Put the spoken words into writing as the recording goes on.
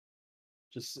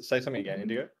Just say something again,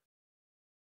 Indigo.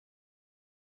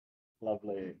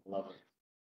 Lovely, lovely,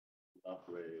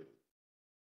 lovely.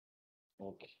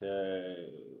 Okay.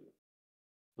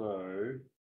 So,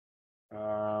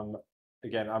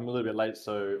 again, I'm a little bit late,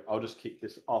 so I'll just kick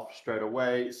this off straight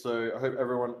away. So I hope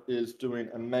everyone is doing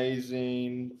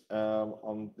amazing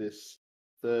on this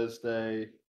Thursday.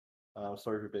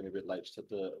 Sorry for being a bit late, just had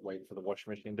to wait for the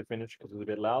washing machine to finish because it was a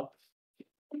bit loud.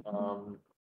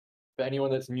 For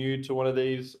anyone that's new to one of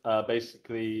these,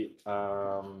 basically,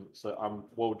 so I'm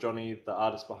Woah Jonny, the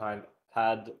artist behind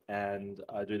Pad, and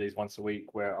I do these once a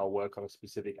week where I'll work on a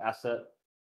specific asset.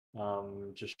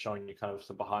 Just showing you kind of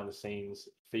some behind the scenes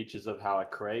features of how I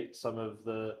create some of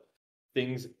the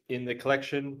things in the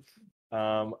collection.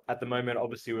 At the moment,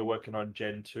 obviously, we're working on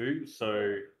Gen 2,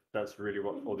 so that's really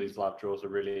what all these live draws are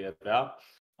really about.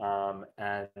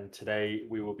 And today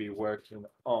we will be working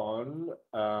on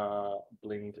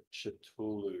Blinged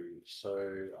Cthulhu.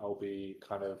 So I'll be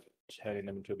kind of turning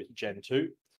them into a bit Gen 2.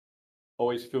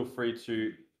 Always feel free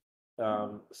to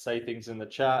say things in the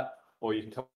chat, or you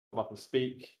can come up and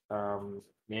speak.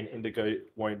 Me and Indigo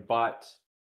won't bite.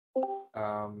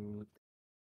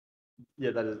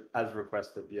 Yeah, that is as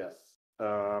requested, yes.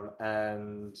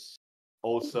 And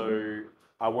also,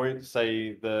 I won't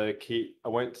say the key, I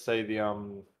won't say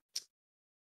the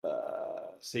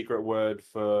secret word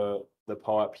for the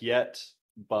poem yet,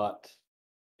 but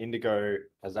Indigo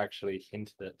has actually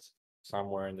hinted it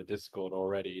somewhere in the Discord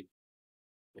already,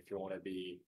 if you want to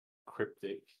be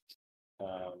cryptic.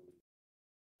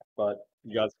 But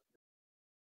you guys,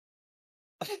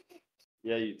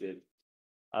 yeah, you did.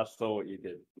 I saw what you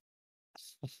did.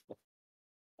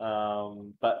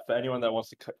 But for anyone that wants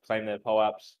to claim their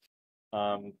POAPs,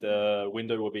 the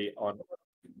window will be on.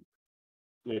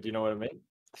 Yeah, do you know what I mean?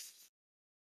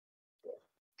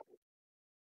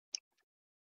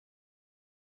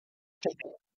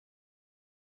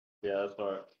 Yeah, that's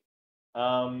all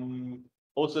right.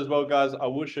 Also, as well, guys, I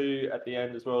will show you at the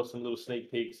end as well some little sneak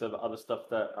peeks of other stuff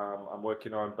that I'm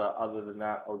working on. But other than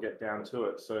that, I'll get down to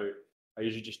it. So I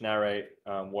usually just narrate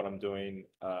what I'm doing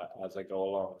as I go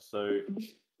along. So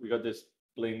we got this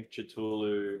Blinged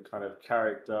Cthulhu kind of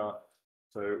character.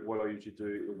 So what I usually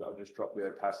do is I'll just drop the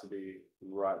opacity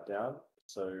right down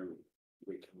so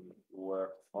we can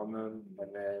work on them.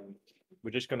 And then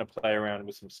we're just going to play around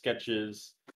with some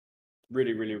sketches,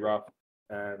 really, really rough,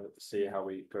 and see how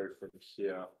we go from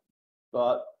here.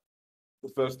 But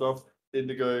first off,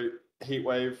 Indigo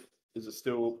Heatwave, is it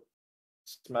still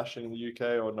smashing in the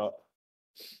UK or not?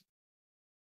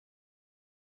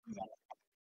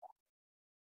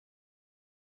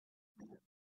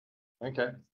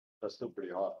 Okay, that's still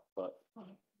pretty hot, but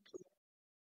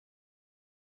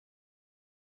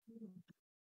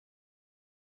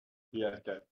yeah,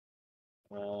 okay.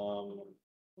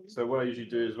 So what I usually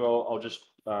do as well, I'll just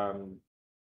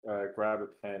grab a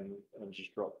pen and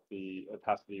just drop the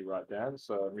opacity right down.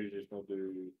 So I'm usually just going to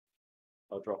do,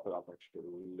 I'll drop it up actually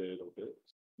a little bit,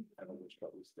 and I'll just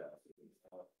drop this down.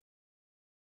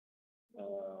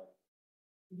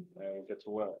 And get to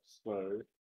work. So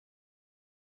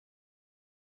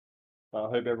I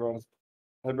hope everyone's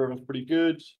pretty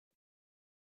good.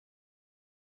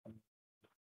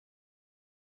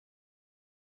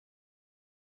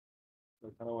 I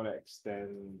kind of want to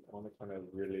extend. I want to kind of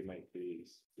really make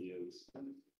these ears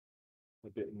a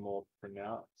bit more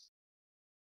pronounced.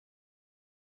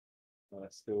 And I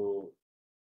still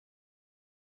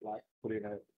like putting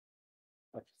a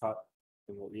cut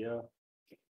in the ear.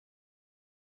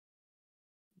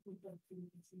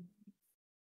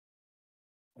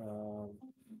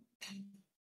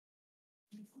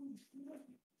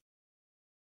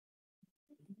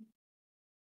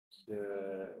 Yeah.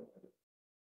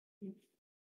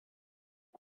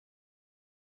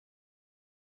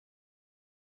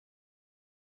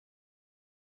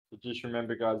 So just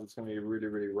remember, guys, it's going to be really,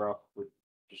 really rough. We're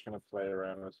just going to play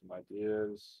around with some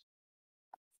ideas.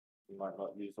 We might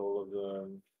not use all of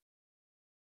them.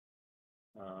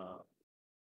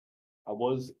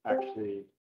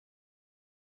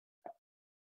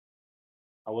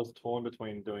 I was torn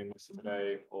between doing this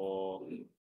today, or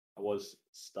I was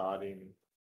starting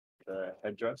the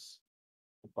headdress,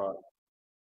 but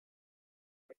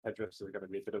headdress is going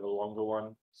to be a bit of a longer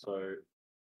one. So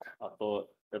I thought,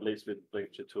 at least with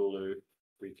Blinged Cthulhu,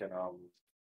 we can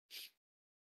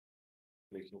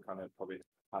kind of probably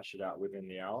hash it out within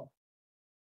the hour.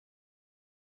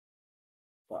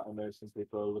 But I know some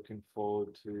people are looking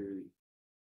forward to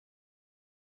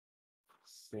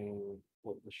seeing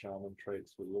what the shaman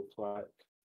traits would look like.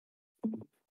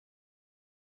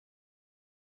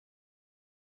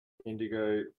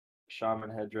 Indigo, shaman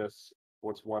headdress,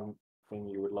 what's one thing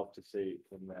you would love to see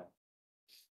in there?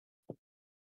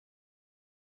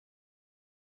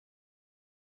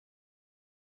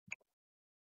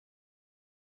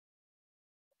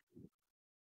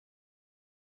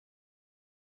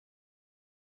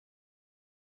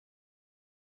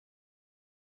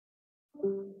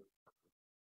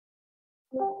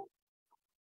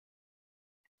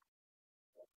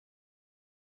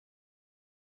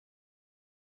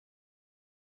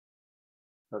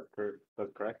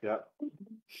 That's correct. Yeah.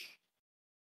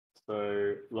 So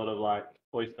a lot of like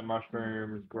oyster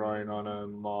mushrooms growing on a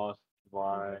moss,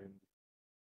 vine.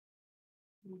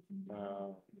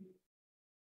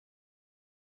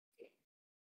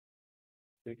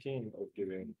 Thinking of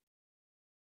giving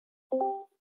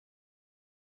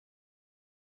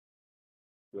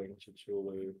Wing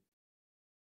Chichulu.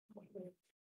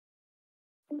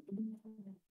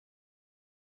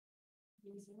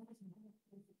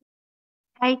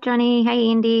 Hey Johnny, hey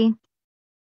Indy.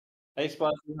 Hey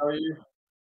Spicy, how are you?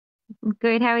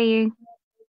 Good, how are you?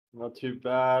 Not too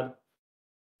bad.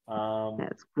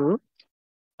 That's good.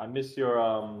 I miss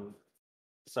your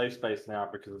safe space now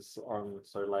because it's on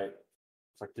so late.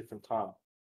 It's like different time.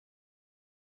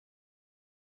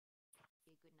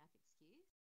 Be a good enough excuse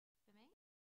for me.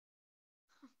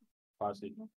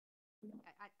 Spicy.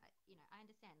 I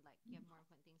understand. Like you have more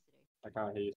important things to do. I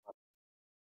can't hear you.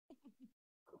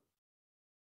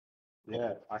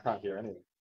 Yeah, I can't hear anything.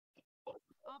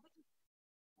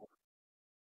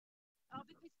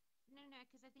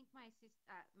 Because I think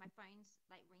my phone's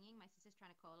like ringing. My sister's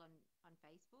trying to call on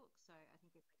Facebook, so I think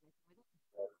it's like messing with it.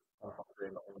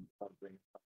 Something.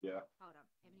 Yeah. Hold on,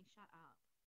 Ebony, shut up.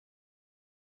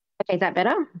 Okay, is that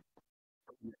better?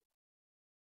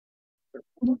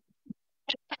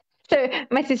 So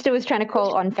my sister was trying to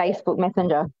call on Facebook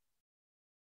Messenger.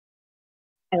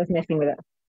 I was messing with it.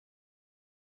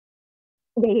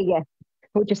 Yeah.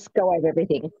 We'll just go over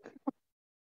everything.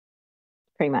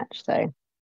 Pretty much. So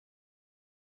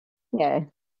yeah.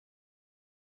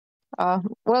 Well,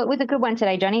 it was a good one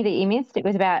today, Johnny, that you missed. It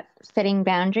was about setting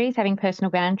boundaries, having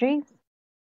personal boundaries.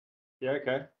 Yeah,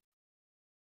 okay.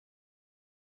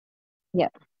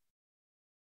 Yep.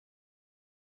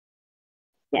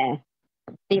 Yeah.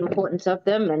 The importance of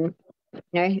them and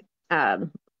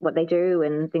what they do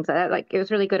and things like that. Like it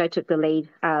was really good. I took the lead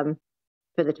for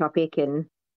the topic and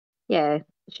yeah,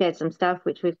 shared some stuff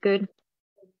which was good.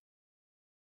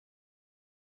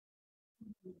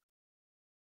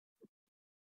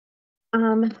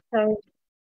 So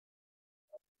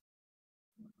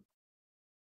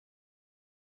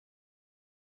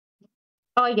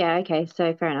oh yeah, okay,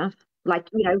 so fair enough. Like,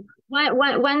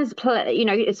 one's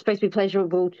it's supposed to be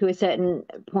pleasurable to a certain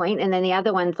point, and then the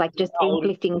other one's like just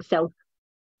inflicting self,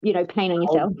 pain on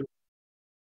yourself.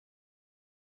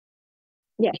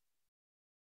 Yeah.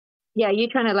 Yeah, you're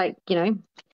trying to like, end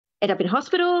up in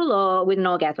hospital or with an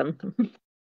orgasm.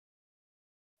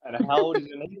 And how old is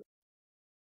your niece?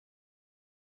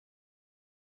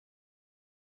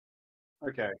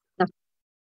 Okay.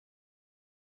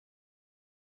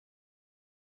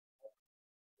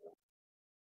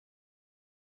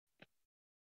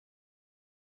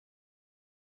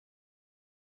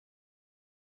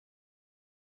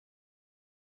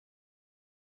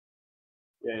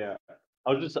 Yeah.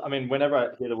 I mean, whenever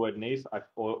I hear the word niece, I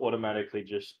automatically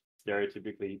just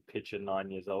stereotypically picture 9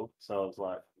 years old. So I was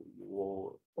like,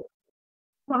 whoa.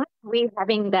 Why are we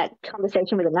having that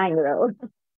conversation with a 9-year-old?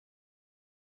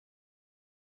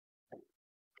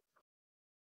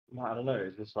 I don't know.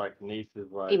 It's just like niece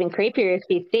is like. Even creepier if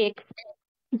she's sick.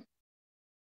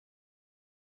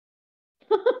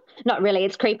 Not really.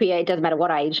 It's creepier. It doesn't matter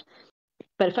what age.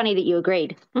 But funny that you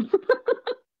agreed.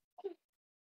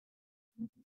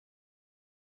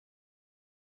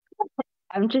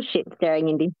 I'm just shit staring,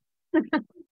 Indy.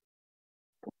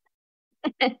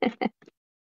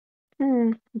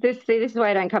 This is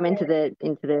why I don't come into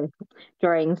the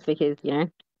drawings because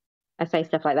I say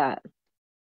stuff like that.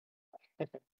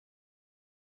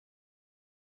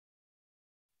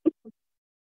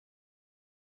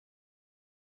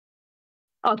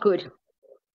 Oh, good.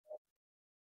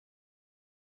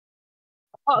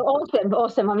 Oh,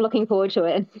 awesome. I'm looking forward to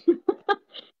it.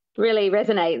 Really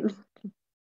resonates.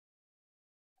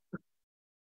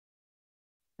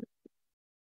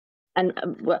 And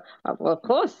well, of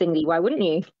course, Cindy. Why wouldn't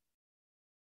you?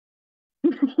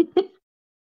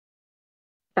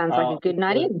 Sounds like a good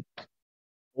night in.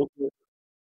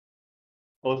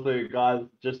 Also, guys,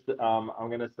 just I'm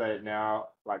gonna say it now.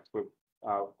 Like we're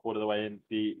quarter of the way in.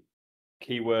 The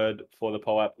keyword for the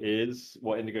POAP is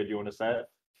what? Indigo, do you want to say it?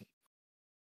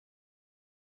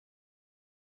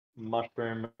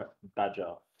 Mushroom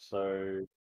badger. So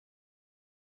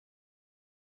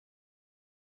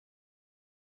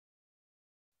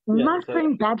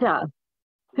Mushroom badger.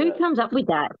 Who comes up with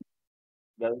that?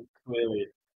 That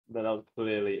was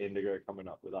clearly Indigo coming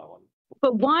up with that one.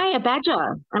 But why a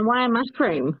badger and why a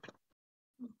mushroom?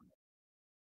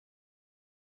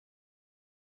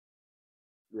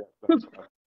 Yeah, that's right.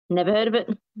 Never heard of it.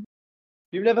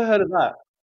 You've never heard of that?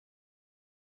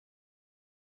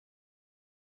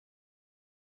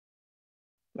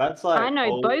 That's like I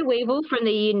know Bo Weevil from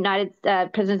the United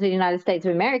President of the United States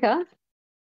of America.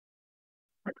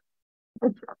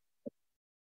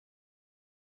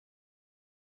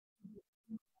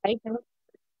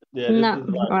 Yeah, No,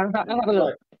 I'll have a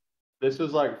look. This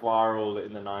was like viral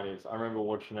in the 90s. I remember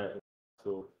watching it in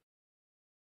school.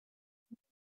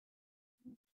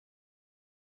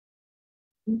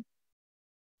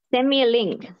 Send me a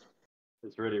link.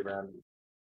 It's really random.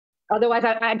 Otherwise,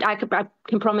 I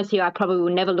can promise you I probably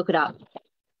will never look it up.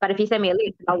 But if you send me a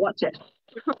link, I'll watch it.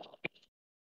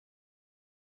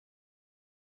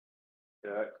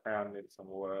 Yeah, that crown needs some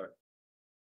work.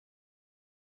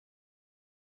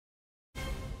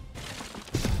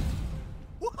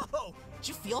 Whoa! Did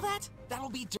you feel that? That'll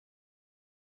be.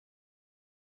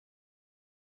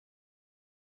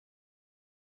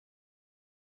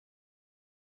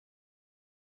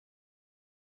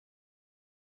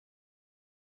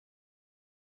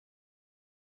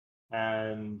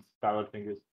 And salad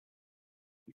fingers.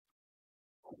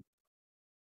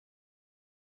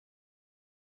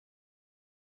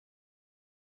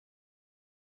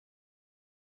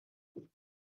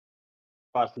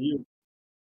 Pass to you.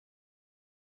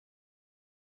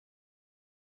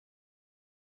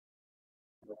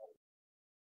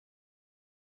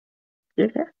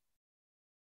 Okay.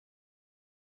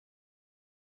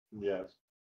 Yes.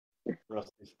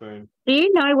 Rusty spoon. Do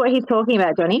you know what he's talking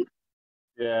about, Johnny?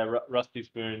 Yeah, rusty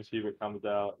spoons. Hubert comes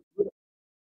out.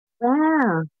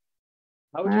 Wow.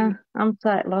 How would you? I'm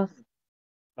so lost.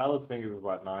 Salad fingers was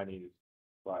like 90s.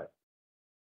 Like.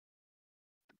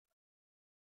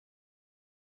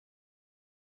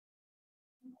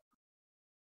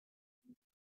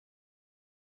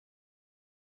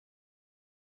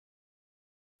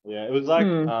 Yeah, it was like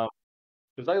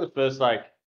the first like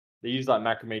they used like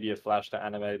Macromedia Flash to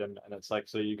animate them, and it's like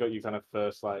so you got your kind of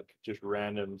first like just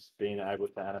randoms being able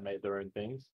to animate their own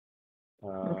things.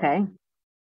 Okay.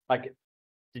 Like,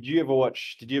 did you ever go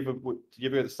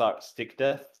to start Stick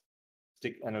Death?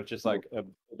 And it was just like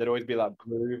there'd always be like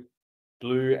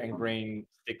blue and green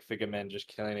stick figure men just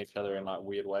killing each other in like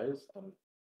weird ways.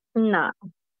 No.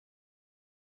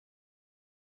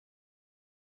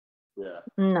 Yeah.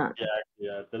 No.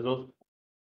 Yeah. There's also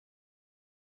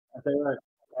I think like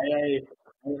AA.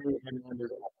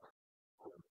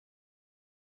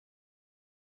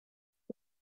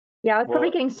 Yeah, I was probably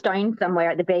getting stoned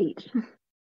somewhere at the beach.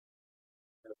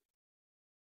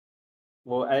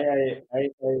 Well, AA.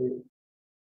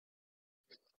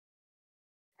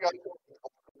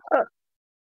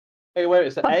 Hey,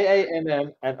 wait. So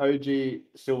AAMM and OG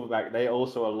Silverback, they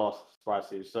also are lost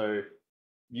spices. So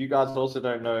you guys also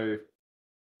don't know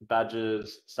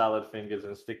Badgers, Salad Fingers,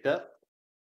 and Stick Death?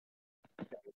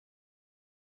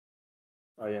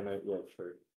 Oh yeah, no, yeah,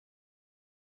 true.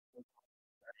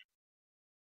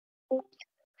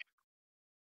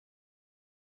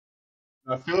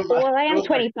 Well, I am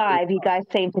 25. You guys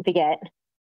seem to forget.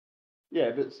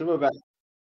 Yeah, but Silverback's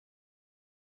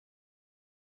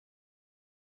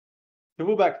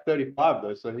 35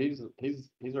 though, so he's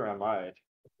around my age.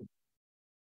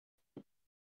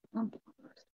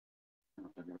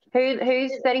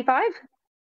 Who's 35?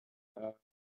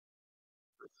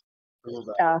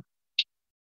 Silverback.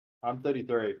 I'm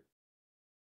 33.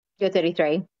 You're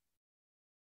 33.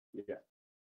 Yeah.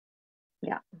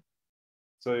 Yeah.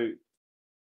 So,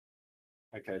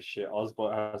 okay, shit.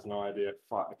 Osbot has no idea.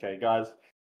 Fuck. Okay, guys.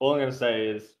 All I'm gonna say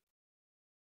is,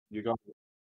 you got.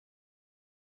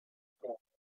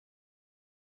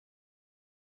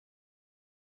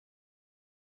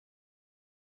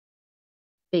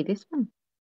 See this one.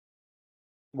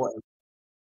 What?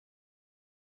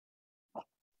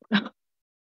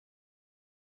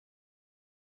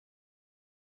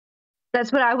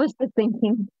 That's what I was just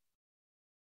thinking.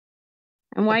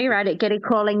 And while you're at it, get it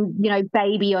crawling,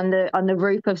 baby on the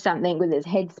roof of something with its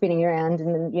head spinning around,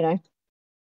 and then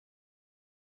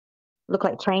look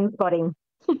like train spotting.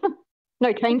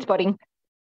 No, train spotting.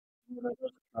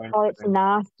 Oh, it's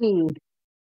nasty.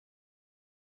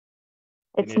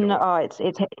 It's not. Oh, it's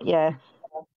yeah.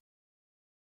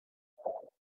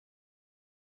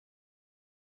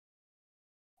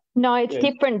 No, it's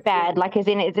different bad. Like, as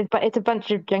in, it's a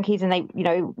bunch of junkies, and they,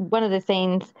 one of the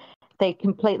scenes, they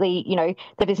completely, they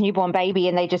have this newborn baby,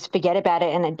 and they just forget about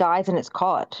it, and it dies in its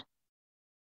cot.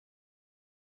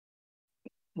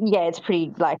 yeah, it's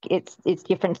pretty like it's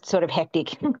different, sort of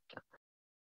hectic. But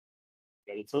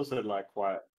it's also like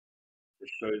quite. It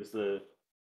shows the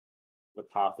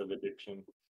path of addiction.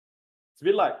 It's a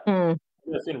bit like Mm.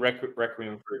 you've seen Requiem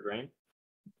for a Dream.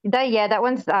 That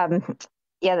one's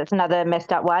yeah, that's another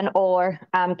messed up one. Or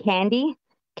Candy.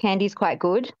 Candy's quite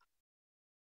good.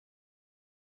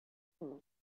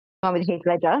 One with Heath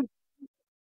Ledger.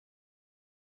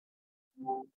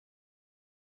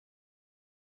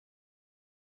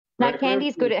 No, Requiem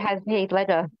Candy's for- good. It has Heath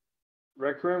Ledger.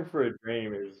 Requiem for a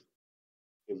Dream is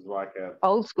like a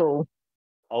Old school.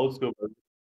 old school.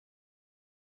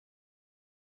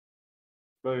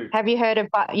 But Have you heard of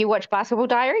you watch Basketball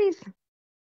Diaries?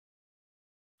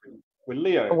 with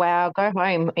Leo, Wow, go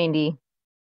home, Indy.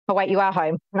 Oh wait, you are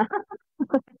home.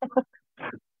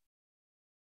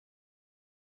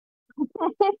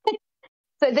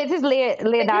 So this is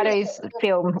Leonardo's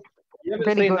film. you haven't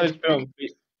Really seen good. those films,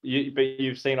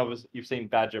 but you've seen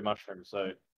Badger Mushroom.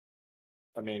 So,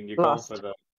 I mean, you're Lost. going for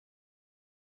the.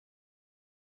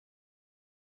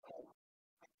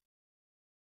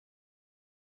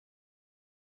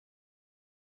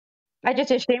 I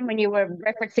just assumed when you were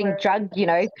referencing drug,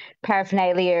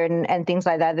 paraphernalia and things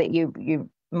like that, that you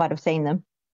might have seen them.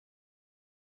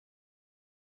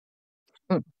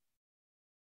 Mm.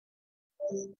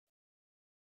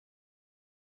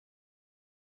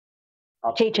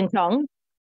 Cheech and Chong.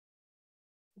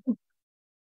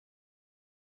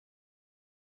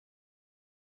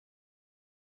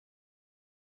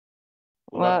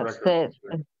 Well, it's the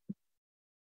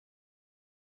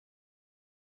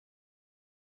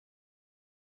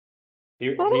He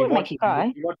make you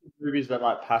cry. watches movies that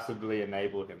like passively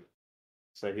enable him.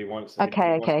 So he wants.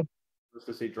 Okay, he okay. wants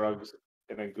to see drugs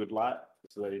in a good light,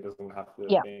 so that he doesn't have to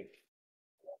Yeah. think.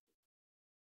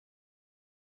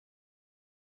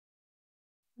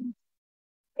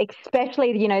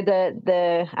 Especially,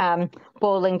 the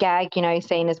ball and gag,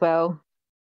 scene as well.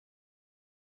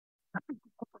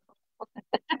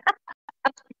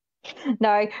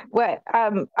 No, well, I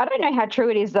don't know how true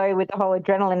it is though with the whole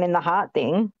adrenaline in the heart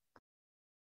thing.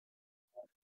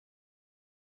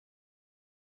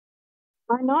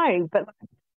 I know, but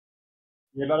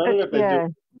Yeah, but I don't know if they yeah,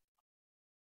 do.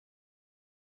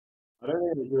 I don't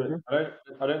think they do it.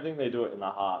 I don't think they do it in the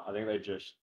heart. I think they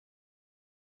just.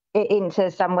 into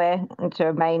somewhere, into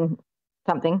a main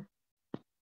something.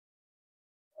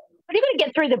 But you got to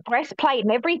get through the breastplate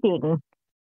and everything.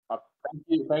 Thank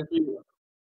you. Thank you.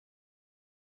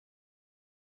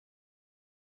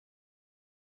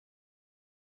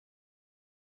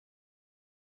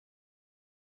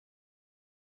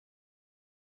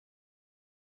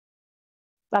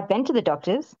 I've been to the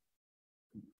doctors.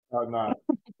 Oh no.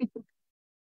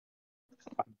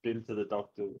 I've been to the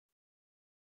doctor.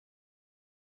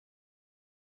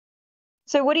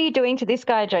 So what are you doing to this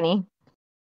guy, Johnny?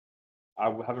 I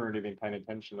haven't really been paying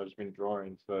attention. I've just been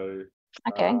drawing. So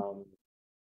Okay.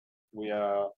 we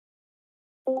are.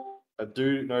 I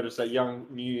do notice that young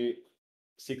new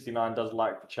 69 does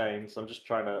like the chain, so I'm just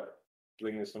trying to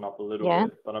bring this one up a little Yeah.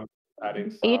 bit. But I'm adding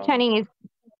some. Are you turning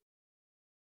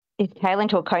his tail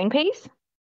into a cone piece?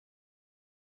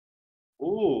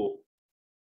 Ooh,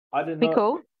 I did Be not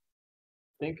cool.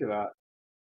 think of that.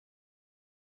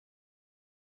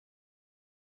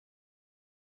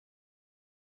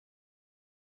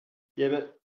 Yeah,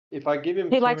 but if I give him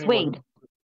He too likes many more, weed.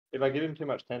 if I give him too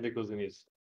much tentacles in his.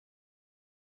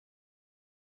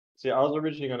 See, I was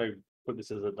originally going to put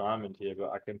this as a diamond here, but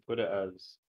I can put it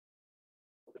as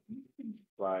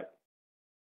like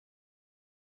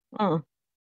Mm.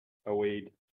 a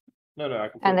weed. No, I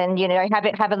can. And then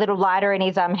have a little lighter in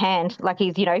his hand, like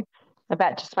he's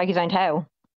about to smoke his own tail.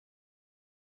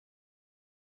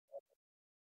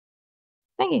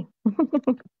 Thank you.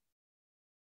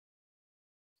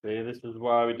 See, this is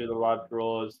why we do the live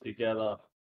draws together.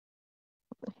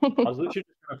 I was literally just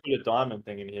going to put a diamond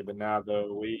thing in here, but now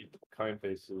the weed cone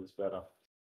piece is better.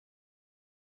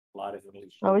 Lighter than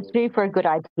his. Oh, it's due for a good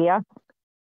idea.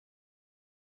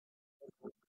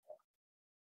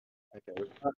 Okay.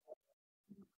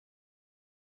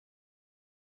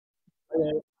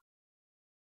 Okay.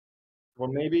 Well,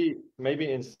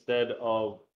 maybe instead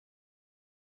of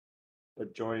a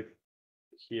joint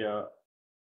here,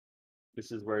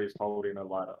 this is where he's holding a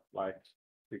lighter, like,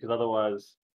 because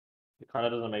otherwise it kind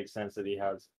of doesn't make sense that he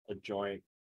has a joint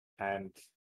and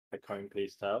a cone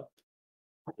piece tail.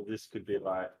 So this could be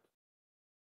like,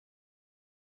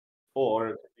 or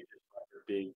it could be just like a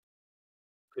big,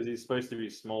 because he's supposed to be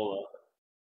smaller.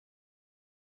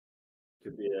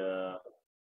 Could be a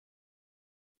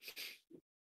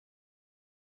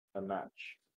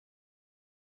match.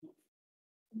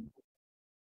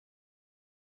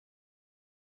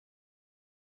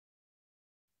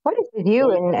 What is with you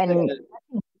Well, and yeah,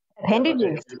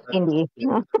 appendages, okay, Indy?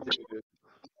 yeah.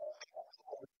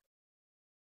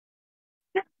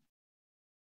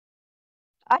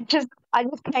 I just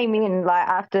came in like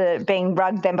after being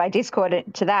rugged then by Discord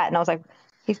to that, and I was like,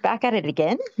 he's back at it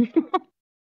again.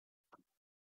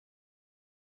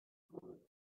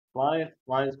 Flying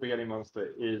spaghetti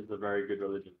monster is a very good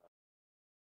religion.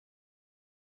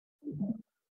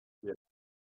 Yeah.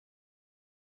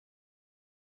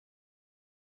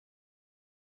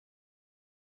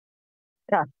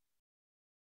 Yeah.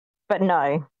 But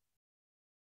no.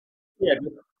 Yeah.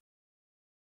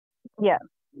 Yeah.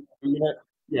 You know,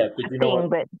 yeah, but you know Thing,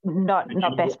 what? but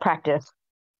not best practice.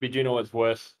 But you know what's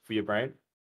worse for your brain?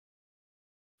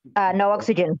 No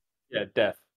oxygen. Yeah,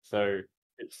 death. So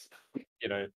it's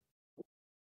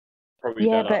probably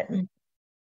Yeah, better. but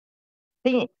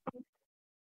the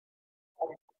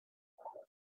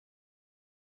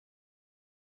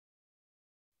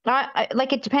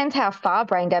like it depends how far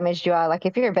brain damaged you are. Like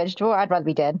if you're a vegetable, I'd rather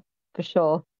be dead for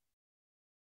sure.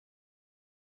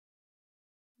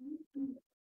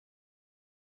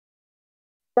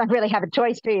 Don't really have a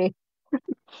choice, do you?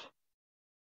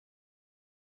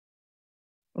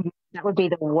 That would be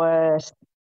the worst.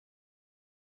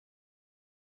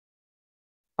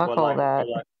 I Well, call that.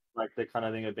 like the kind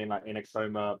of thing of being like in a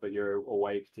coma, but you're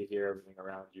awake to hear everything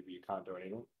around you, but you can't do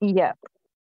anything. Yeah.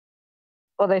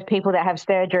 Or those people that have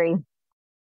surgery.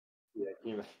 Yeah,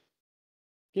 can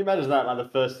you imagine that? Like the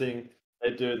first thing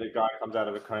they do, the guy comes out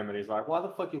of a coma and he's like, "Why the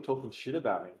fuck are you talking shit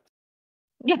about me?"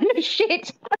 Yeah, no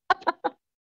shit.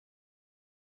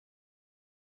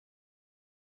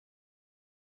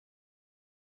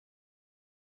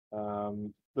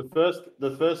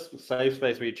 The first save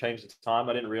space where you changed the time,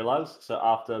 I didn't realize. So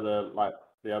after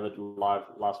the other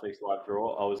last week's live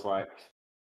draw, I was like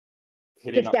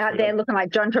hitting Just up out Twitter. there looking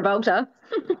like John Travolta.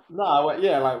 No, I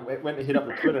went to hit up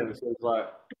the Twitter and it was like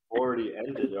already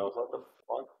ended. I was like,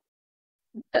 what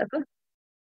the fuck?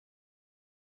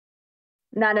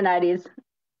 No, it is.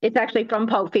 It's actually from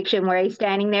Pulp Fiction where he's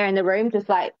standing there in the room, just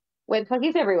like, where the fuck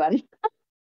is everyone?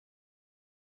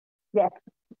 Yeah,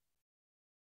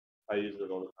 I use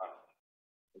it all the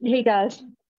time. he does.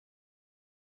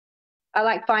 I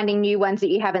like finding new ones that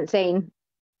you haven't seen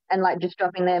and like just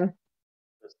dropping them.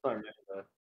 There's so many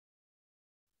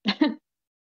though.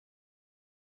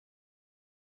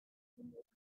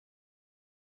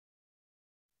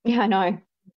 Yeah, I know.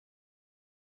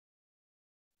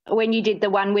 When you did the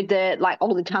one with the like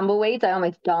all the tumbleweeds, I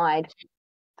almost died.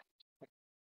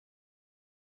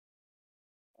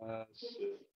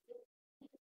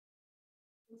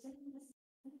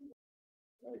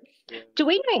 Shit. Do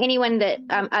we know anyone that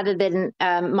other than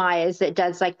Myers that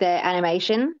does like the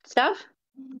animation stuff?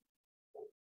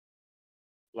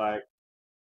 Like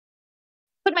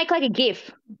Could make like a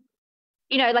GIF.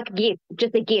 You know, like a GIF,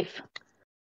 just a GIF.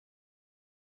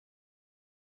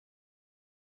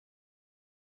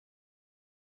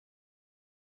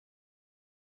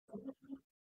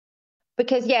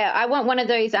 Because yeah, I want one of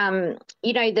those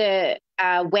you know the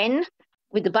when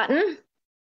with the button.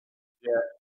 Yeah.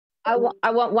 I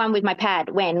want one with my pad.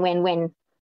 When.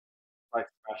 Like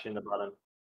smashing the button.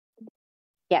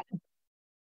 Yeah.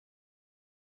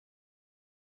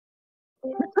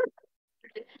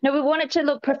 No, we want it to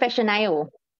look professional.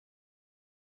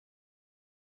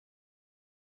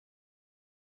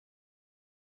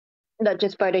 Not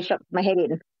just Photoshop my head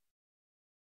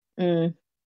in.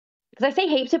 Because I see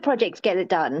heaps of projects get it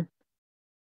done.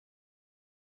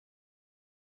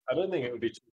 I don't think it would be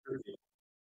too tricky.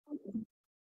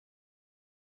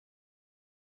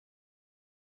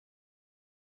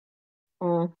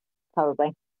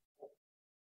 Probably.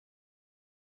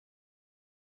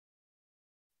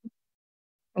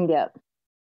 Yeah.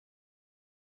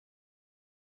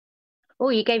 Oh,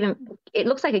 you gave him. It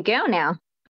looks like a girl now.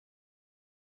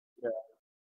 Yeah.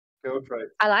 Girl trait.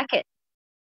 I like it.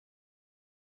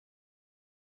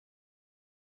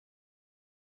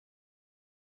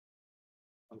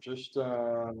 I'm just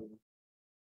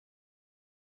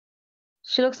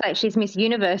She looks like she's Miss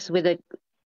Universe with a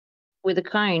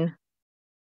cone.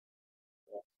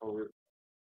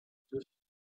 just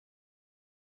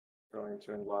going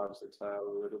to enlarge the tail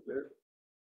a little bit.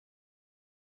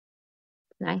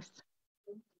 Nice.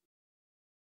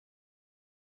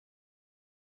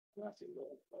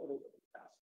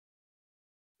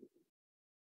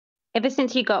 Ever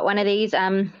since you got one of these,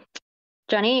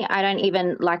 Johnny, I don't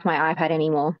even like my iPad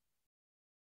anymore.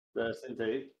 The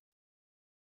Cintiq.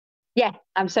 Yeah,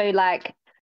 I'm so like,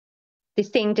 this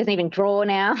thing doesn't even draw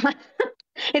now.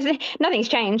 Nothing's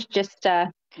changed. Just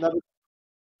No,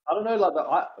 I don't know.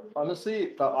 Like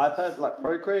honestly, the iPad, like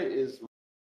Procreate, is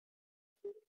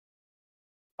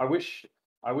I wish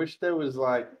there was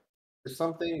like there's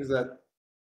some things that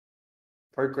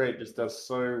Procreate just does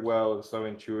so well and so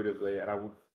intuitively, and I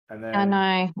then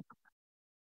know.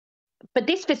 But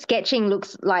this for sketching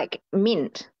looks like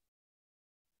mint.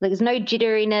 Like, there's no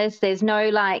jitteriness. There's no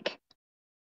like.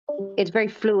 It's very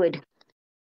fluid.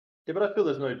 yeah, but I feel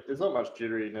there's not much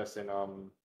jitteriness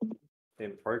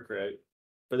in Procreate.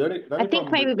 But the only I think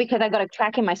problem maybe with, because I got a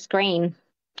crack in my screen.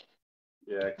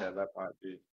 yeah, okay, that might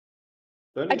be.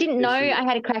 The I only didn't know issue, I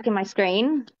had a crack in my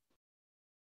screen.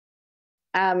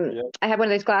 yeah, I have one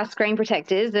of those glass screen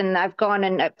protectors, and I've gone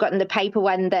and I've gotten the paper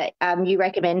one that you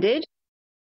recommended,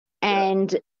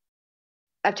 and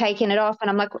I've taken it off, and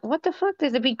I'm like, what the fuck?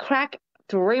 There's a big crack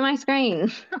through my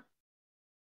screen.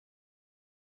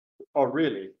 oh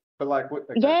really? But like, what?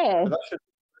 Okay, Yeah, but that should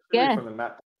be yeah. from the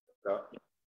map. No.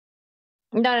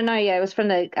 Yeah, it was from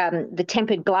the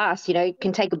tempered glass. You know, it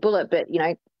can take a bullet, but you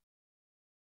know,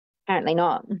 apparently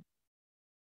not.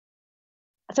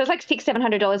 So it's like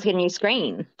 $600-700 to get a new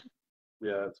screen.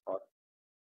 Yeah, that's fine.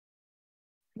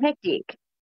 Hectic.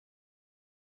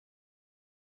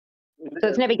 So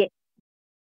it's never get.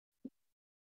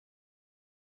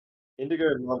 Indigo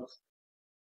loves.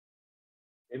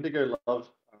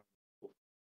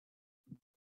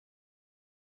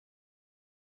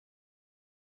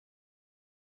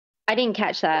 I didn't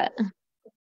catch that.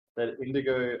 That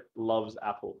Indigo loves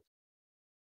Apple.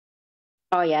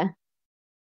 Oh yeah.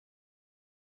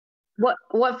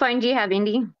 What phone do you have,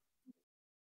 Indy?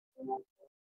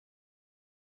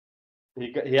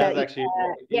 He has actually.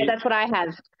 Yeah, that's what I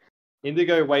have.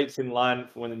 Indigo waits in line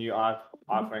for when the new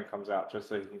iPhone comes out, just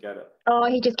so he can get it. Oh,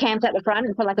 he just camps at the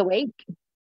front for like a week.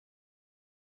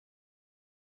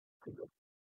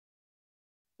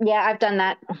 Yeah, I've done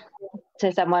that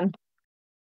to someone.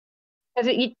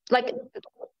 Because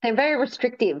they're very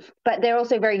restrictive, but they're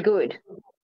also very good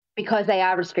because they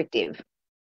are restrictive.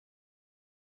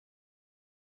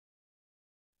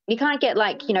 You can't get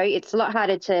like, you know, it's a lot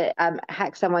harder to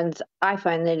hack someone's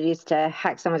iPhone than it is to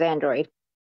hack someone's Android.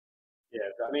 Yeah,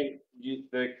 I mean, you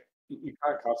can't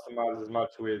customize as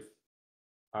much with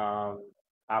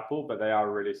Apple, but they are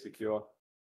really secure.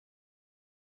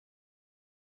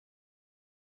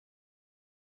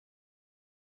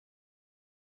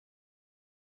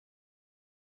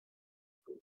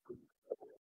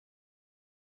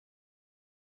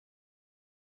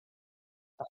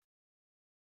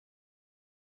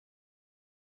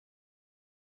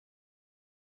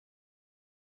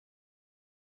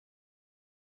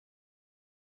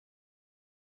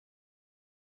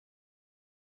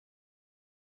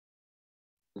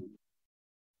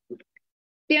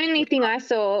 The only thing I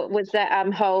saw was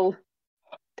that whole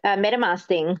MetaMask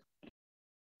thing,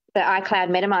 the iCloud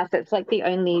MetaMask. That's like the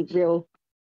only real,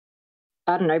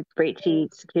 I don't know, breachy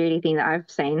security thing that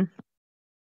I've seen.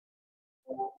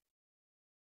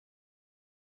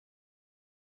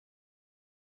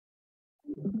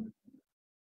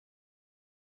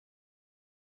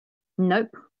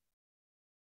 Nope.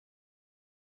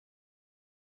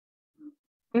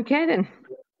 Okay then.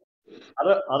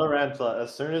 Other answer,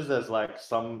 as soon as there's like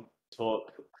some talk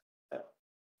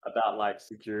about like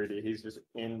security, he's just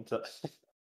into.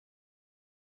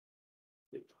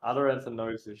 Other answer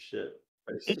knows his shit.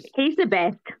 He's the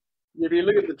best. If you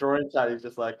look at the drawing chat, he's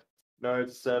just like, no,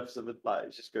 the surface of it,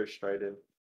 like, just go straight in.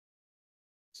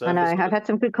 I know. I've had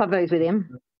some good combos with him.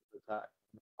 Attack.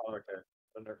 Oh, okay.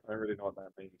 I don't really know what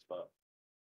that means, but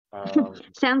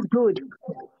Sounds good.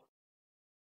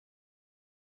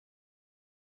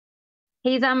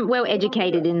 He's well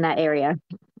educated in that area.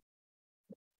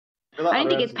 I don't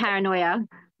think it's paranoia,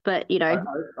 but you know.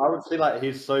 I would say like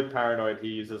he's so paranoid he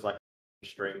uses like a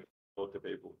string to talk to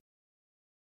people.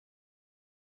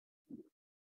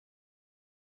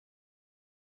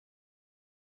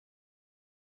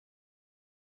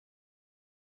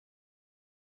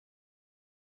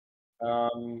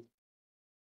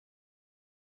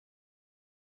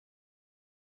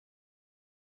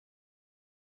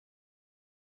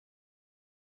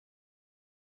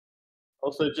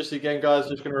 Also, just again, guys,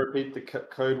 just going to repeat the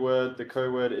code word. The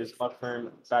code word is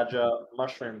mushroom badger.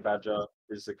 Mushroom badger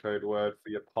is the code word for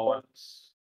your poems.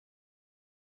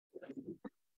 Are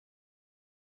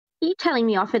you telling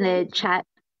me off in the chat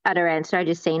at our answer? I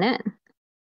just seen it.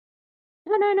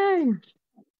 No.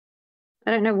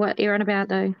 I don't know what you're on about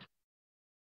though.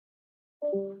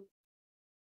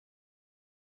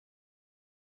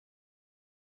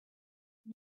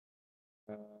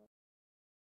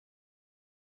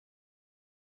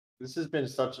 This has been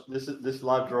such. This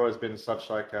live draw has been such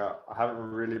like I haven't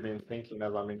really been thinking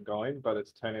as I'm in going, but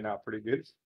it's turning out pretty good.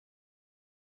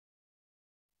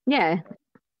 Yeah.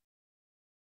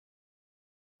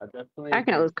 I definitely I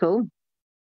reckon it think. was cool.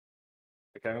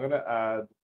 Okay, I'm gonna add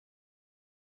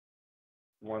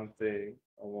one thing,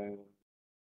 and then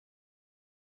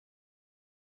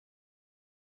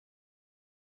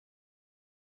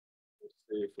let's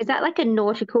see if Is that like a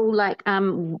nautical, like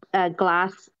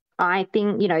glass eye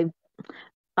thing? You know,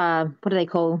 what do they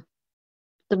call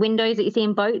the windows that you see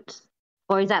in boats,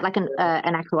 or is that like an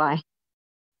actual eye?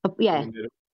 Yeah,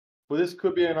 well, this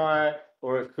could be an eye,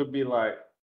 or it could be like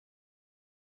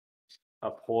a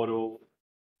portal,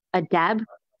 a dab.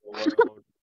 world.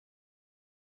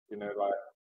 You know, like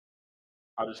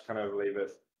I'll just kind of leave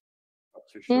it. Not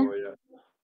too Yeah. sure yet.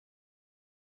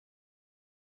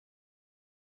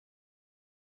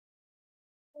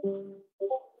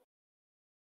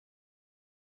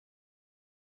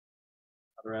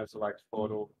 Other answer like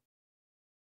portal.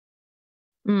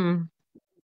 Mm.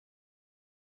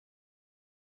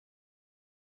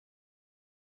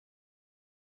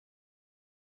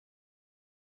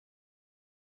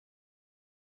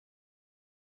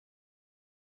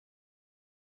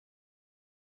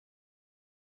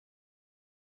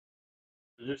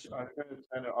 I'm gonna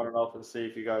turn it on and off and see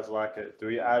if you guys like it. Do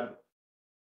we add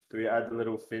the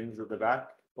little fins at the back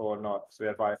or not? So we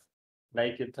have like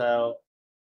naked tail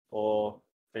or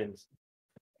fins.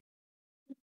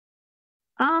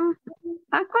 I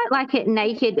quite like it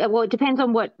naked. Well, it depends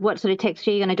on what sort of texture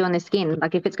you're going to do on the skin.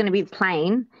 Like if it's going to be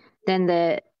plain, then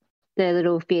the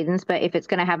little fins. But if it's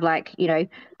going to have like, you know,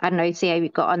 I don't know, see how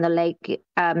you've got on the leg,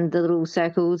 the little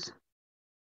circles.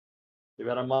 Yeah,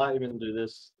 but I might even do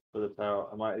this for the tail.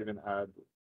 I might even add.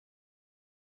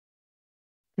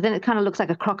 Then it kind of looks like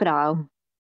a crocodile.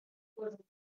 We're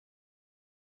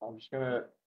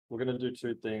gonna do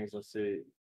two things and see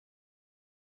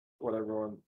what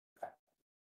everyone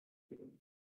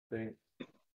thinks.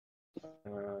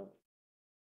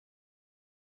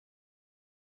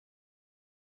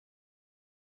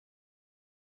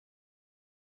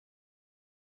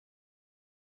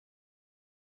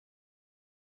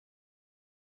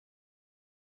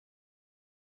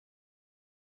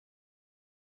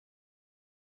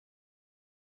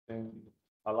 And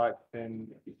I like fin.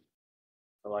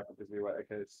 I like it busy way.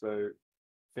 Okay, so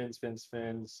fins.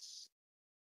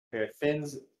 Okay,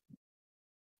 fins.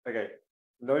 Okay,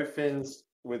 no fins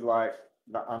with like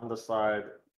the underside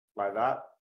like that.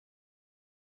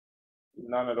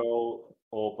 None at all,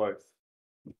 or both.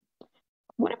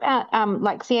 What about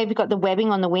like see how you've got the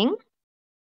webbing on the wing?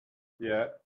 Yeah.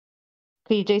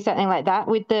 Could you do something like that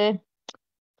with the?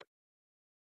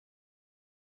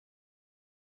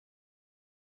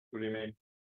 What do you mean?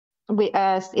 With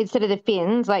instead of the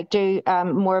fins, like do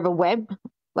more of a web,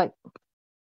 like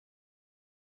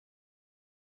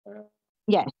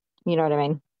yeah, you know what I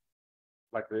mean?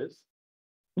 Like this?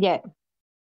 Yeah.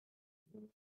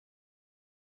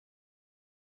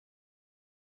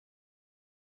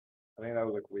 I think that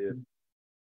would look weird.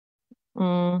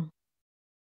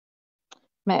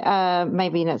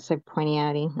 Maybe not so pointy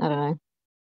outy. I don't know.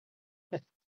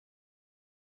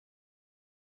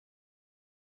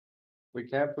 We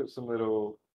can put some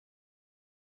little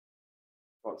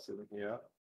spots in here.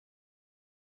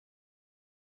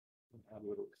 Add a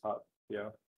little cut here.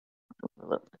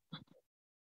 Look.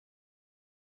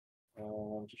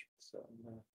 Just put that in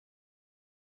there.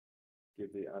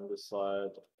 Give the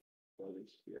underside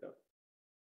here.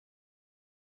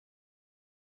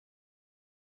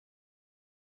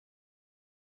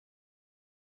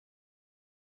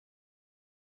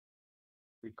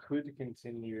 We could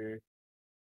continue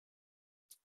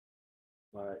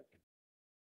like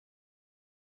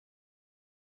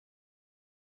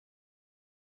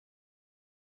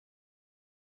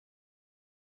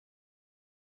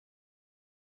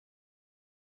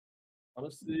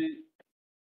honestly,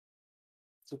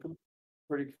 it's looking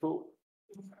pretty cool.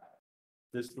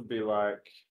 This would be like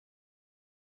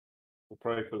we'll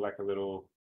probably put like a little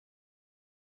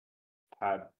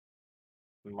pad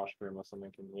mushroom or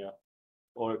something in here.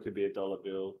 Or it could be a dollar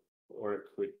bill, or it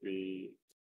could be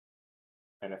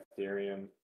an Ethereum.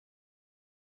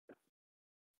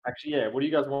 Actually, yeah, what do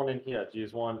you guys want in here? Do you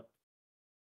just want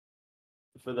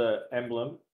for the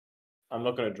emblem? I'm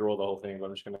not going to draw the whole thing, but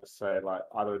I'm just going to say like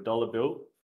either a dollar bill,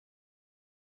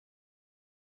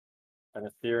 an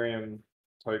Ethereum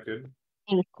token,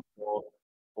 or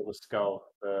the skull,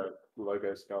 the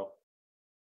logo skull.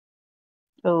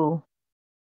 Oh,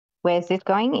 where's this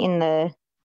going in the?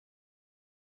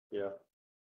 Yeah.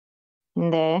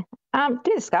 In there,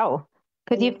 do the skull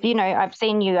because you know I've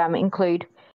seen you include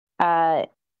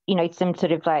you know some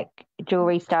sort of like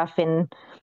jewelry stuff and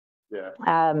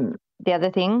the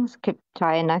other things could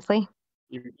tie in nicely.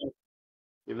 You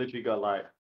literally got like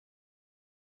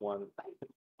one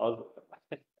I was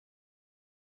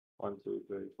 1, 2,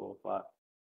 3, 4, 5,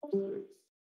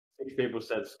 6 people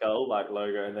said skull like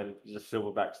logo, and then just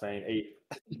silverback saying eat.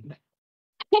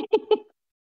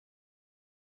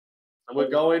 So we're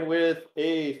going with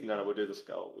E. No, we'll do the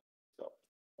skull.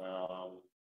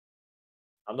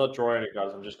 I'm not drawing it,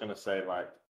 guys. I'm just gonna say like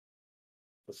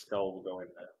the skull will go in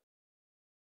there.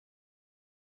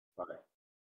 Right.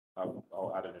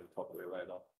 I'll add it in properly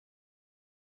later.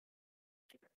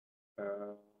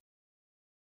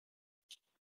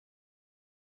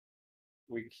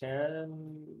 We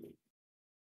can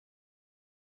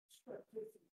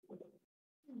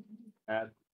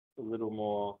add a little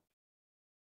more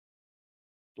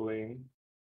bling.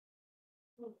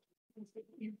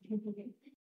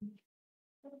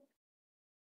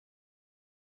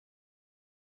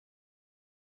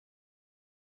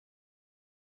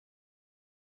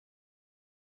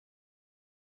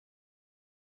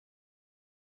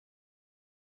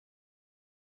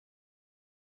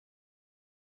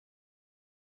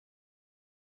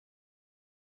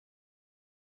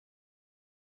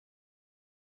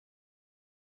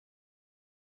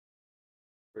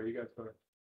 Where you guys going?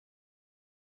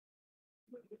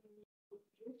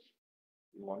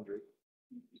 Laundry.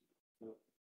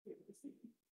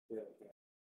 Yeah.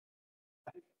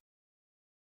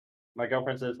 My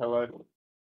girlfriend says hello.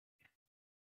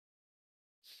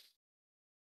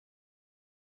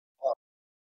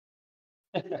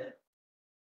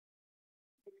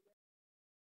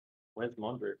 Where's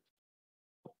laundry?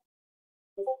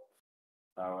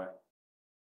 Oh, wait.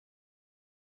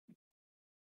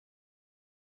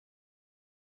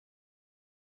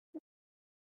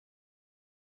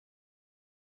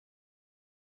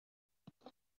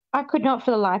 I could not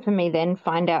for the life of me then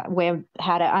find out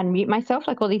how to unmute myself.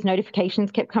 Like all these notifications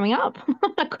kept coming up.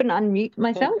 I couldn't unmute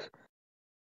myself.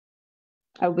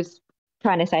 I was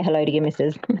trying to say hello to your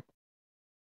missus.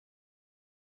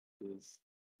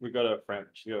 We got a friend.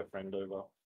 She got a friend over.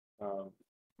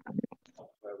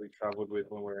 That we traveled with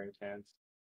when we were in Cairns.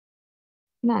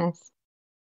 Nice.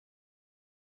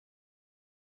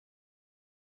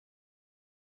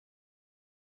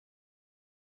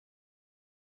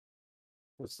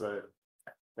 So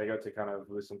they got to kind of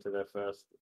listen to their first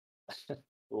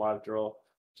live draw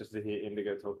just to hear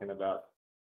Indigo talking about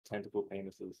tentacle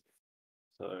penises.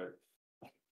 So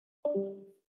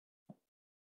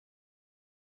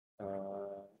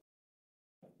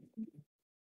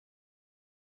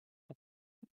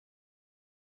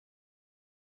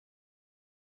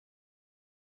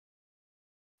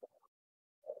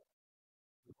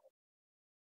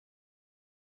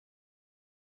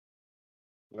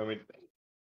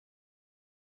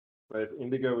but if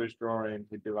Indigo was drawing,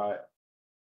 he'd be like,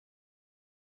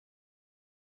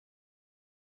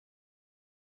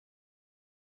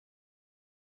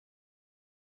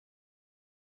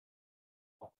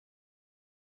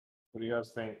 what do you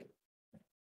guys think?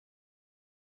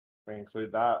 We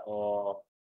include that or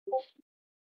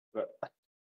but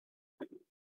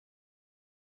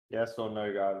yes or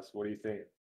no, guys? What do you think?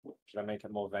 Should I make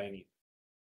it more veiny?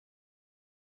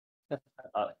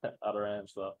 Other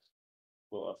answer.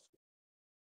 Well,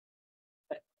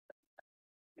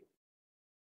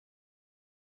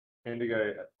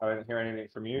 Indigo, I didn't hear anything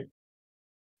from you.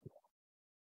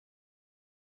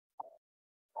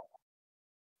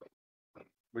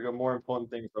 We got more important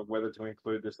things of whether to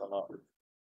include this or not.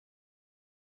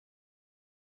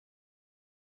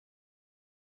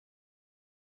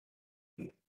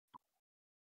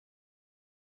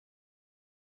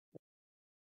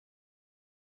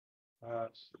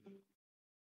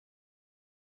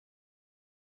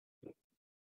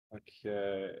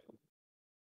 Okay.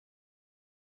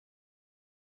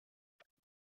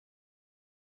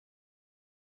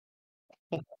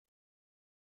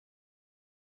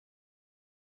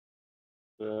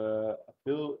 I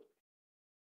feel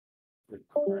the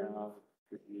crown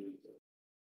could use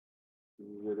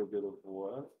a little bit of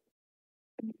work.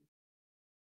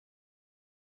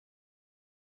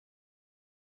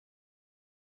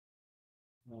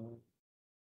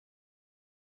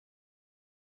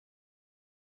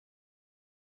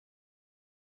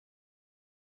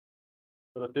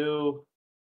 But I feel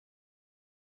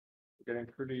we're getting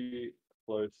pretty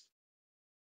close.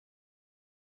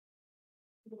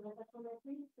 So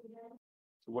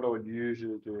what I would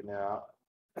usually do now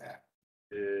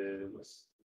is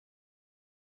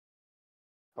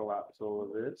collapse all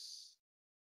of this,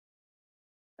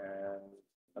 and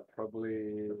I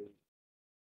probably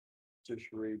just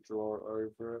redraw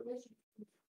over it.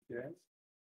 Yeah.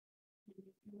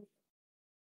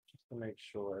 Just to make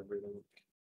sure everything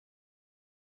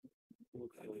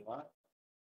looks alright.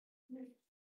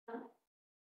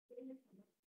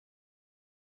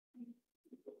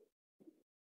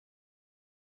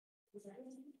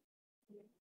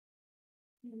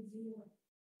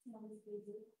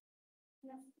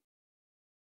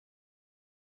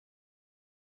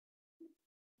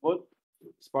 What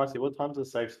Spicy? What time's a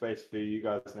safe space for you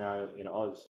guys now in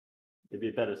Oz? It'd be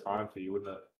a better time for you, wouldn't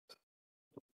it?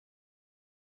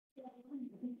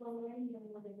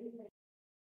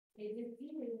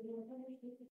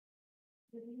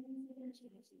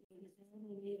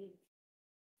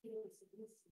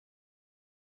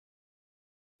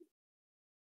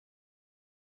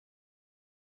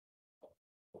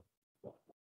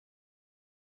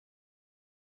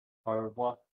 Au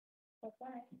revoir.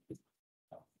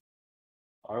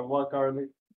 Au revoir, Carly.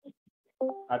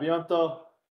 À bientôt.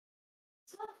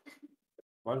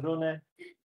 Bonne journée.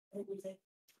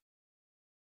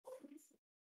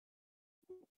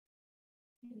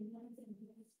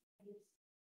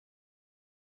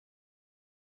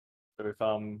 So if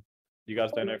you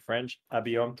guys don't know French, à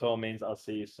bientôt means I'll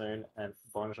see you soon, and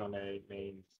bonne journée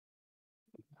means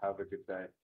have a good day.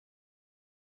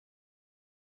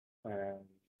 And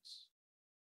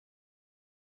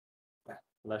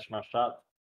lèche ma chatte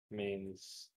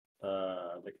means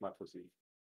lick my pussy.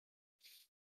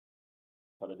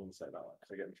 But I didn't say that one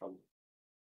because I get in trouble.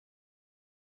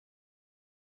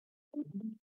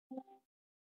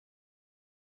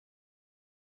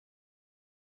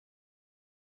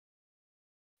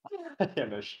 Yeah,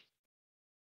 no shit.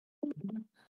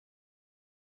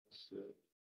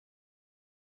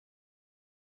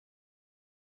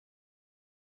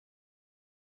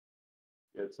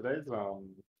 Yeah, today's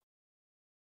I'm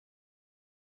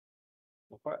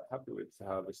quite happy with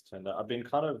how this turned out. I've been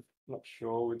kind of not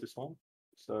sure with this one,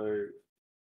 so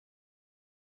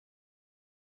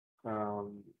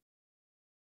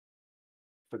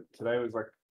but today was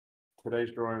like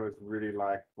today's drawing was really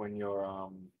like when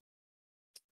you're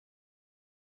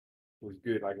it was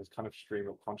good, like it's kind of stream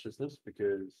of consciousness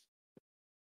because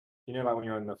you know like when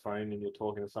you're on the phone and you're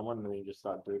talking to someone and then you just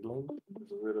start doodling.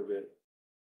 It's a little bit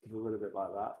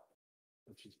like that,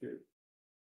 which is good.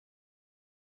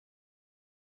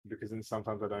 Because then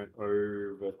sometimes I don't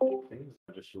overthink things.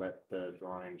 I just let the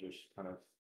drawing just kind of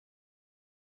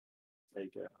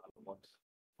take it once,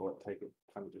 or take it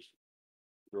kind of just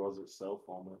draws itself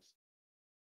almost.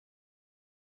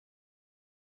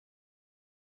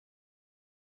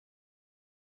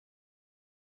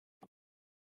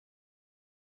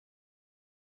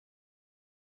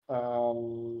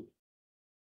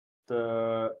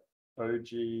 The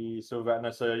OG silver.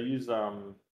 No, so I use at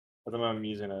the moment I'm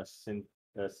using a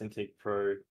Cintiq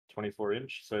Pro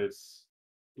 24-inch. So it's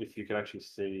if you could actually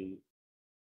see,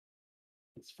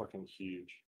 it's fucking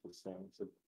huge. This thing, it's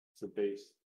a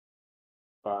beast.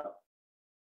 But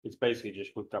it's basically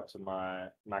just hooked up to my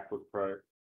MacBook Pro.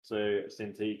 So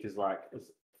Cintiq is like the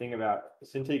thing about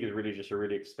Cintiq is really just a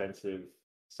really expensive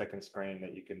second screen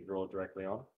that you can draw directly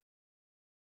on.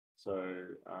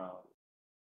 So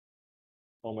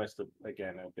almost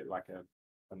again a bit like a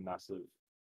massive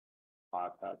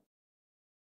iPad.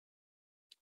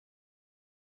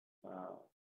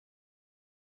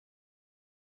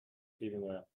 Even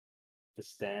the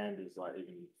stand is like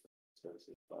even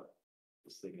expensive, but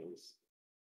this thing is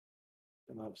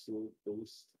an absolute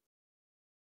beast.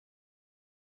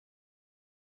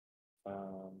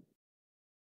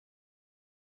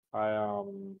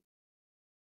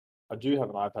 I do have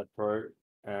an iPad Pro,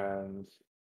 and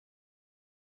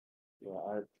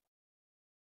yeah,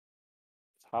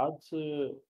 it's hard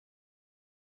to.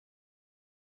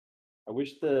 I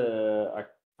wish I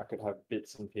could have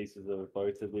bits and pieces of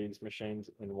both of these machines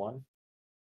in one,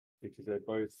 because they're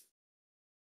both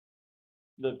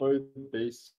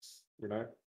beasts, you know.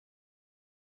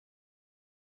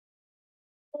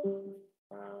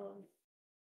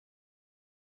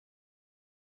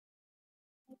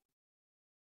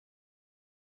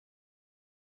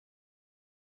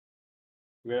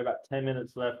 We have about 10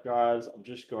 minutes left, guys. I'm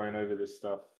just going over this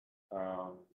stuff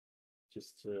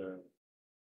just to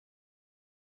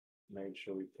make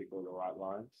sure we pick all the right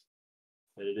lines.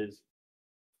 But it is,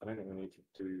 I don't think we need to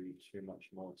do too much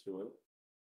more to it.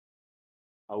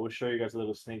 I will show you guys a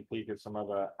little sneak peek of some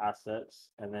other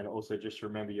assets. And then also just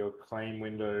remember your claim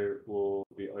window will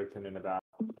be open in about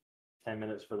 10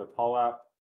 minutes for the poll app.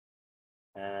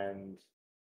 And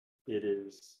it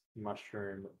is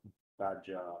Mushroom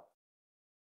Badger.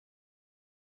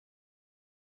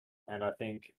 And I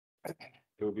think it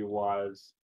would be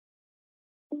wise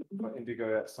for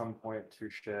Indigo at some point to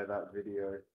share that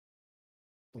video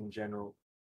in general,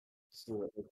 so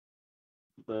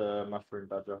the Mushroom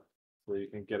Badger, so you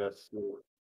can get us.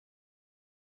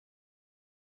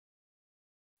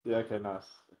 Yeah, okay, nice.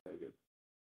 Okay, good.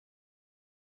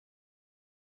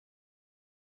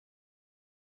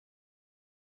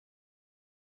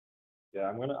 Yeah,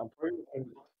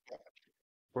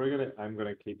 I'm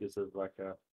gonna keep this as like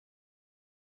a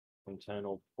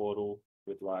internal portal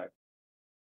with like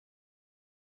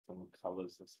some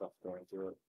colors and stuff going through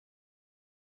it.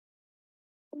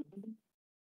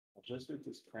 Just with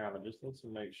this crown, I just need to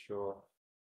make sure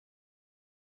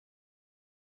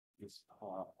this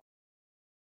part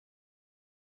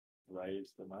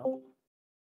raised enough.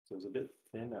 So it's a bit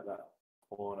thin at that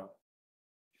corner.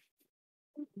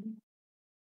 I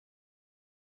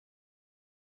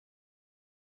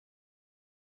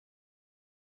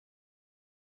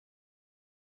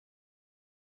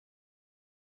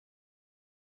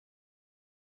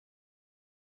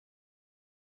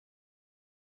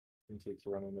think it's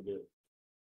running a bit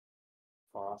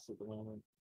fast at the moment.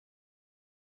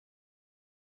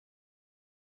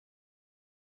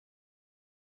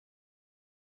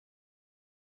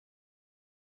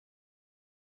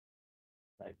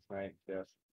 Thanks, mate. Yes.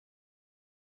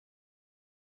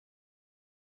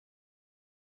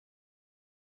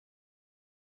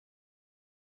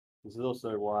 This is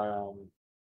also why I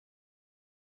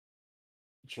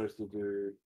chose to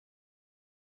do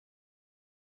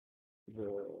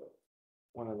the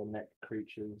one of the neck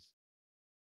creatures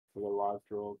for the live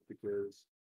draw, because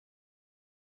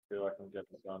I feel like I'm getting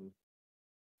it done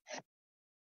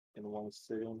in one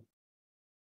sitting.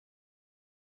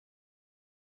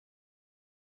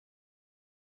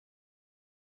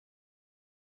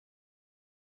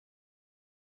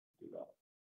 Do that.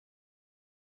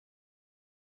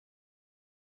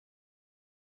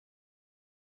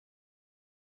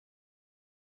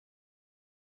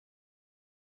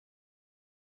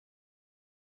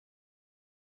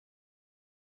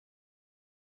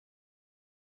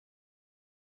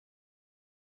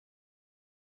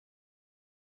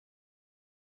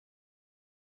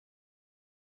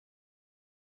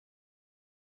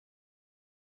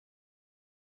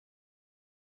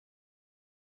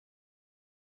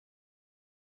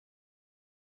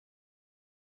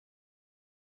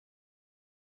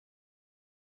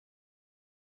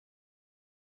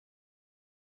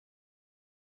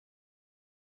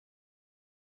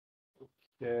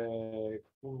 Okay, a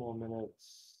couple more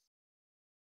minutes.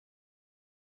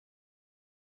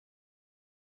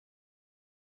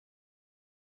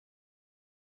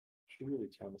 Should really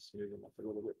turn the smoothing up a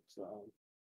little bit. So,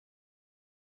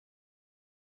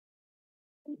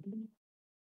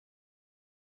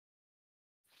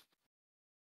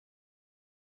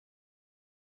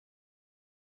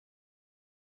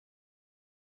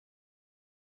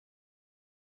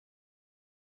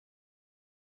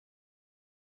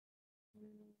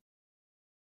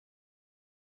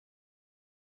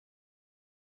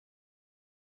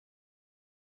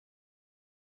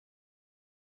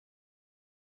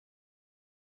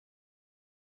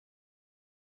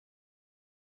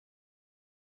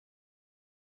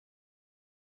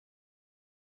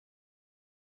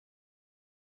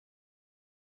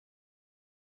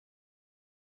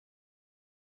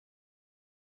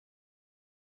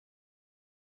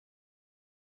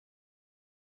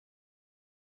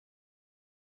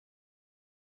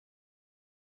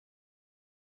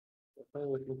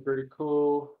 definitely looking pretty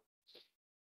cool.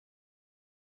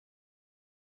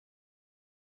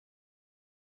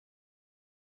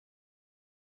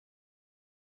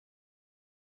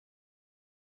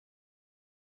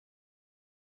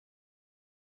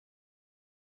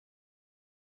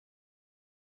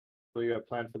 What you got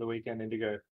planned for the weekend,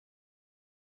 Indigo?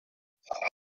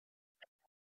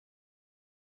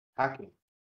 Hacking.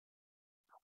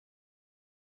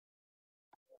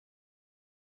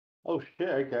 Oh shit,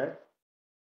 okay.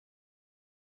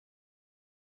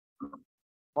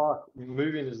 Fuck,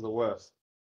 moving is the worst.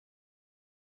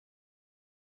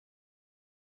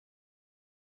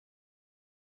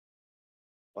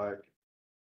 Like,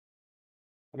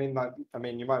 you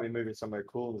might be moving somewhere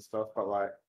cool and stuff, but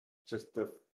like, just the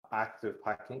act of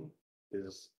packing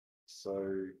is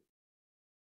so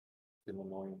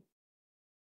annoying.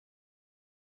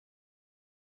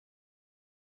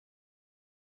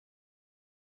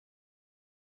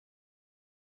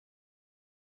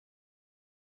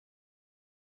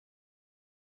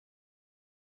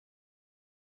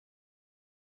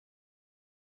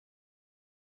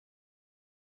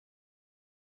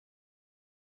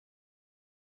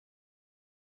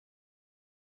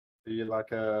 Do you like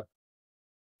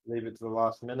leave it to the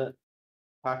last minute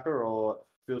packer, or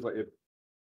feels like you're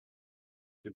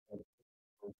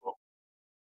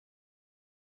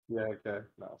yeah, okay,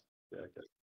 no, yeah, okay.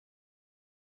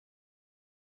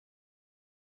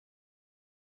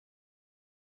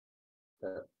 Yeah.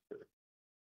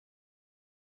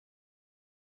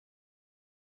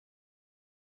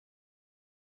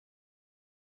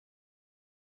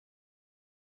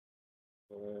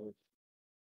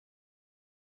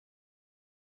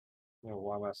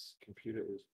 Why my computer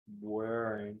is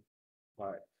whirring,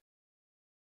 like, I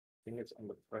think it's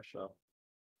under pressure.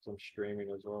 I'm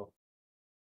streaming as well.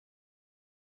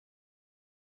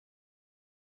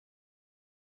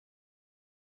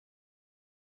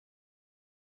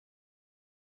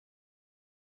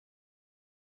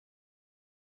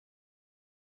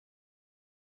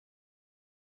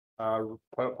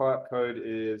 Part code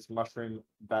is mushroom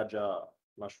badger.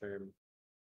 Mushroom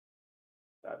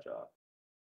badger.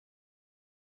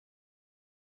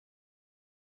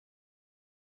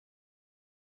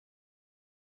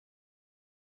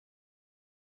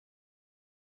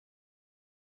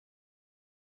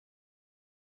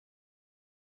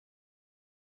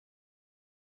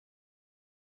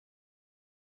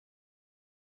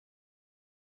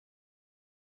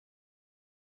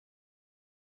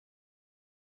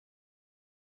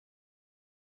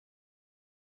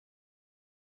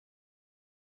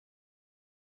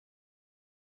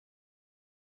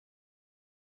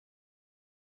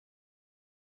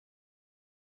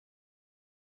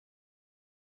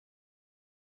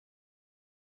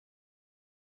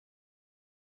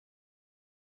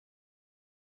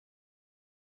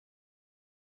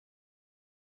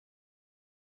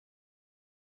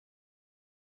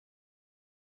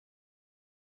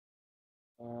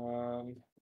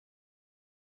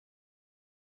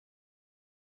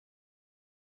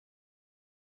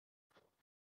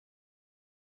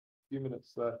 Few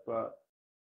minutes left, but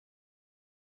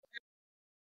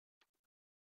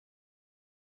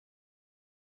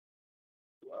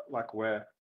like where?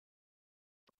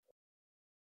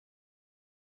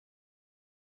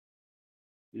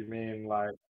 You mean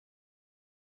like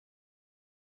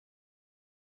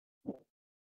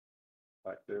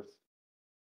this?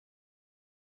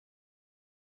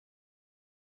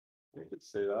 You could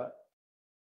see that.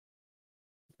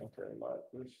 Okay, like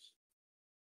this.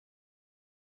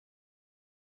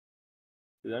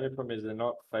 The only problem is they're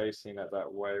not facing it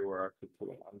that way where I could put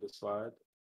an underside.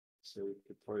 So we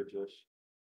could probably just.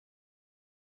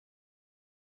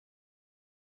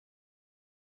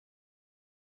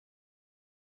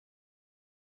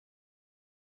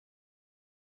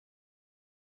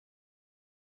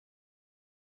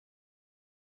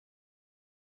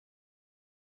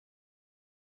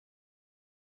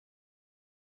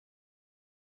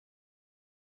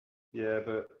 Yeah,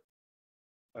 but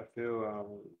I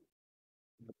feel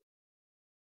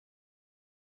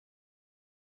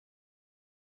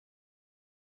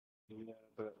yeah,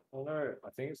 but I don't know. I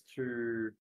think it's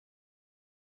too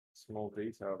small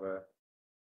detail there.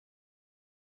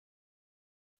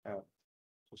 Yeah,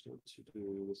 just need to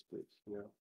do this bit here.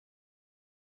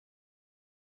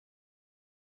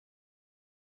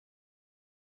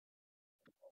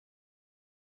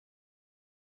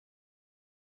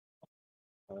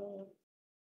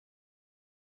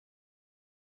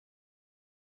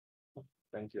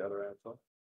 Thank you, other answer.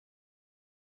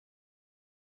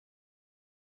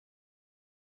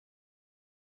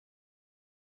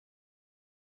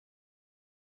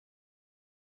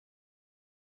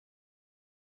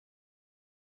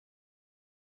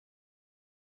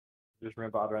 Just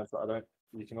remember, other answer. I don't.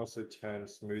 You can also turn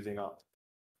smoothing up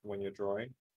when you're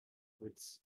drawing.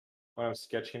 It's when I'm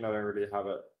sketching, I don't really have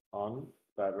it on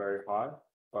that very high,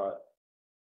 but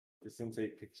the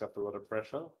Cintiq picks up a lot of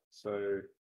pressure. So,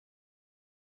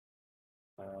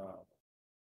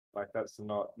 like that's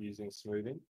not using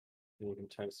smoothing. And you can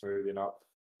turn smoothing up.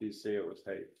 You see it with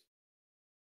heat.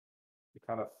 It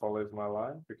kind of follows my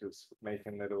line because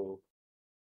making little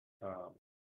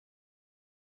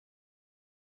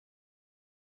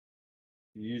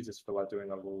you use this for like doing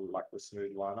a little like the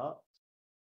smooth line art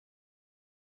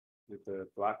with the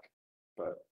black,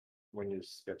 but when you're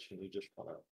sketching, you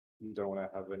don't want to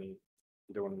have any,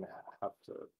 you don't want to have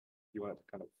to, you want it to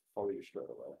kind of follow you straight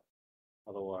away.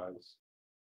 Otherwise,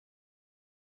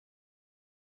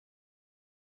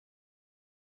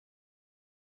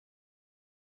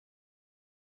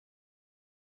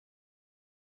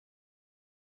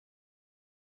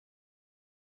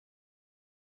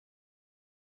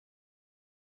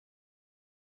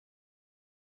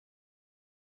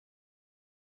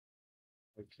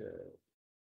 okay.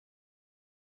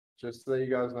 Just so you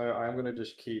guys know, I'm gonna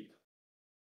just keep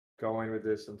going with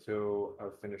this until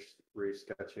I've finished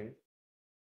resketching.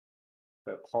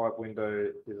 That pop-up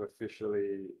window is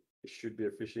officially, it should be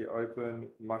officially open.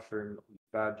 Mushroom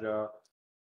Badger.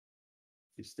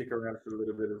 If you stick around for a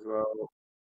little bit as well,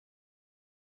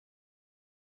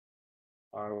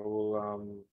 I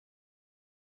will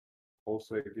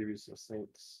also give you some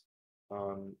syncs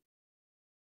on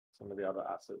some of the other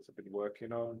assets I've been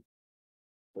working on,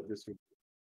 but this would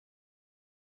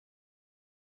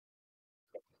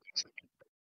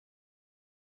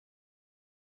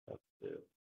that's it.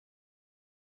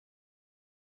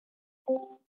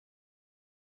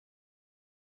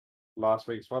 Last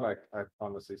week's one, I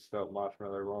honestly spelled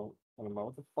marshmallow wrong. And I'm like,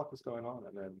 what the fuck is going on?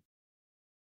 And then,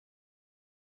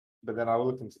 but then I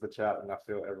looked into the chat and I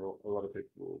feel a lot of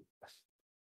people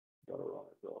got it wrong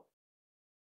as well.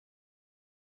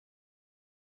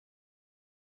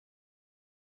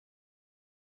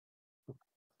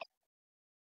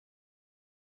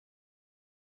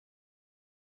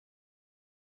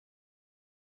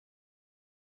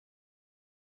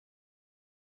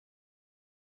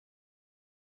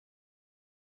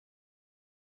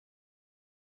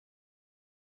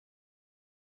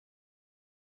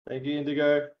 Thank you,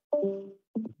 Indigo.